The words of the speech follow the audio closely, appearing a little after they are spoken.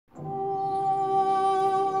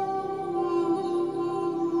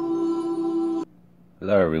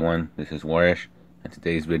Hello everyone, this is Warish. In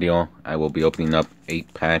today's video, I will be opening up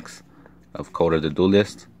 8 packs of Code of the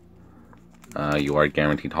Duelist. You are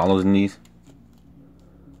guaranteed holos in these.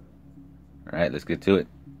 Alright, let's get to it.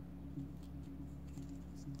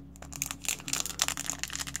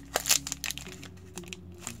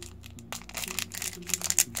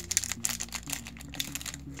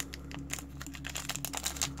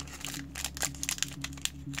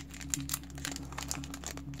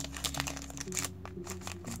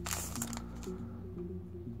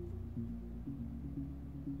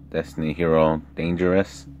 Destiny Hero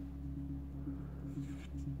Dangerous.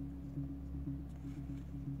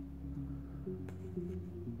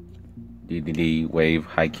 DDD Wave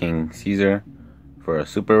High King Caesar for a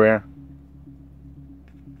super rare.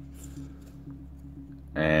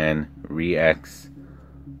 And Re-X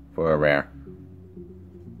for a rare.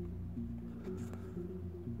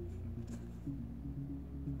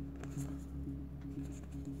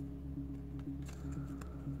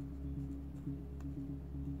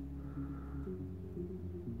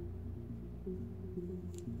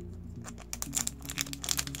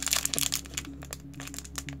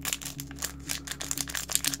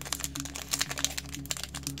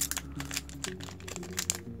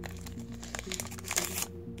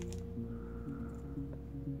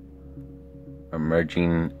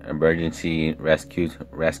 Emergency rescue.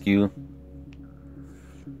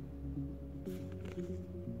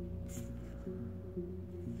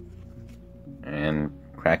 And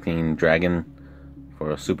Cracking Dragon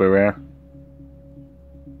for a super rare.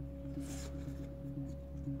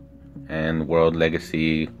 And World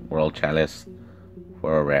Legacy World Chalice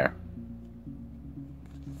for a rare.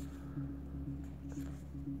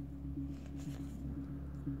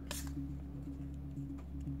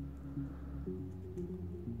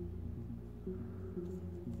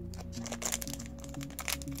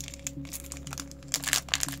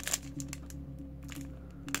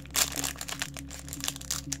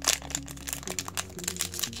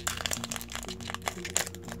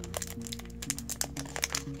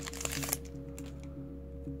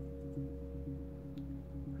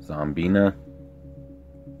 Zombina.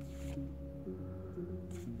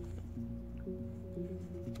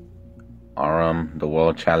 Aram, the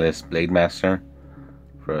World Chalice Blade Master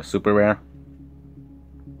for a super rare.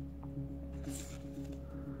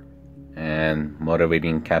 And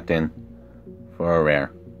Motivating Captain for a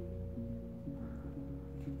rare.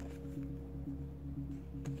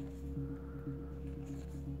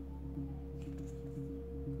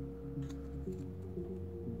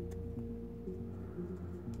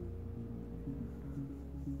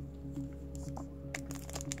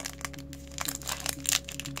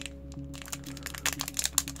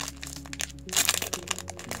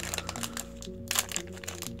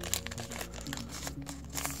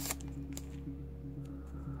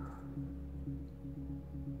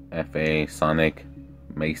 FA Sonic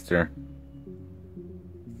Maester.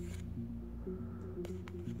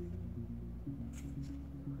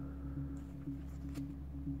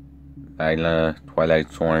 Lila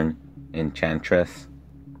Twilight Sworn Enchantress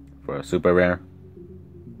for a super rare.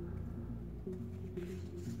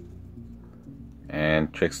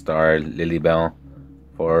 And Trickstar Lilybell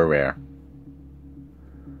for a rare.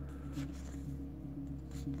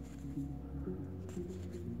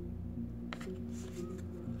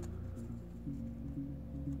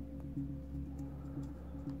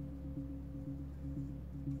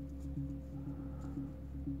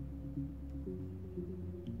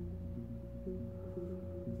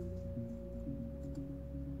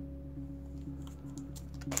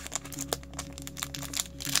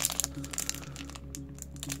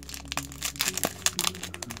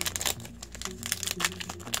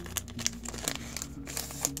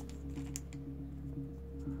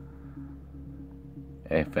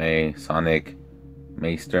 FA Sonic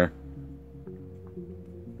Maester.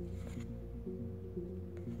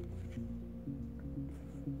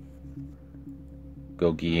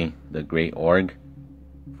 Gogi the Great Org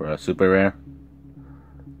for a super rare.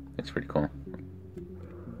 It's pretty cool.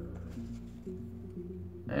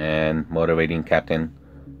 And Motivating Captain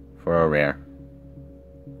for a rare.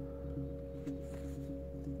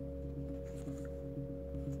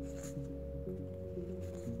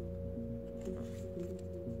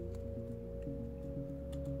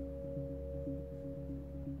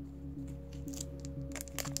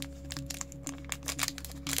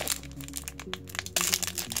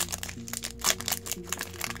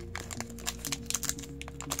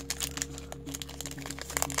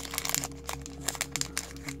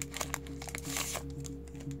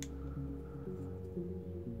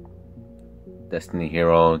 Destiny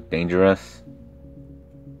Hero Dangerous.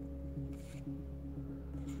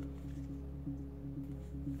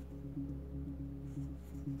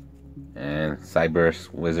 Cyber's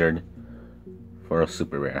Wizard for a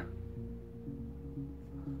super rare.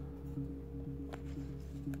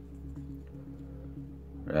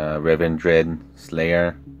 Revendred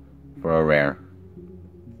Slayer for a rare.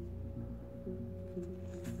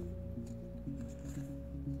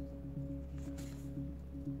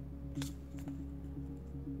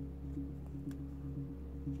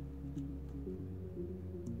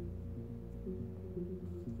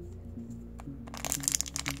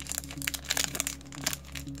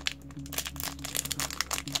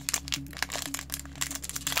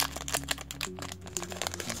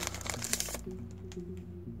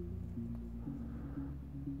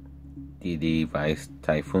 DD Vice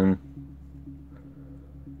Typhoon.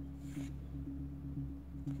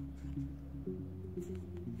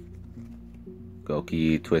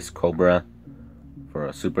 Goki Twist Cobra for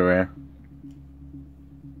a super rare.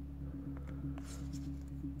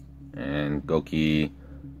 And Goki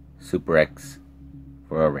Super X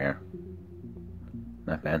for a rare.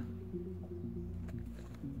 Not bad.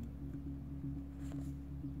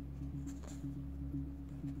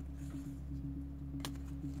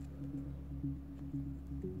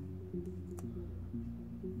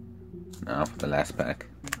 Now for the last pack.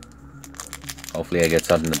 Hopefully I get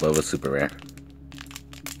something above a super rare.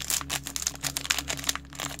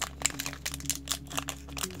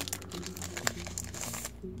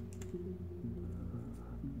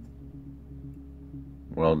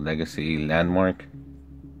 World Legacy Landmark.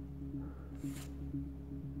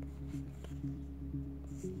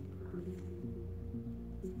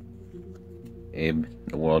 Ib,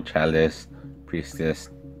 the World Chalice Priestess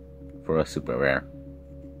for a super rare.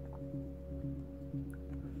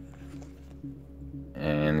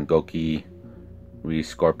 And Goki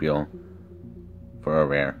Re-Scorpio for a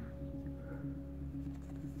rare.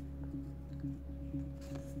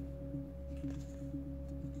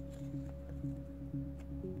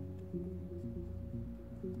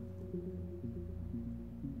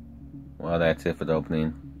 Well, that's it for the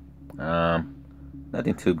opening.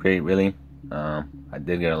 Nothing too great really. I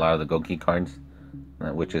did get a lot of the Goki cards,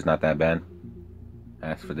 which is not that bad.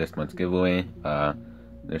 As for this month's giveaway,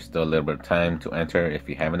 there's still a little bit of time to enter if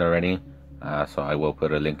you haven't already, so I will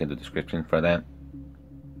put a link in the description for that.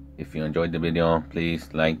 If you enjoyed the video, please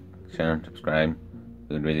like, share, and subscribe.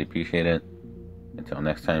 We would really appreciate it. Until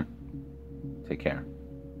next time, take care.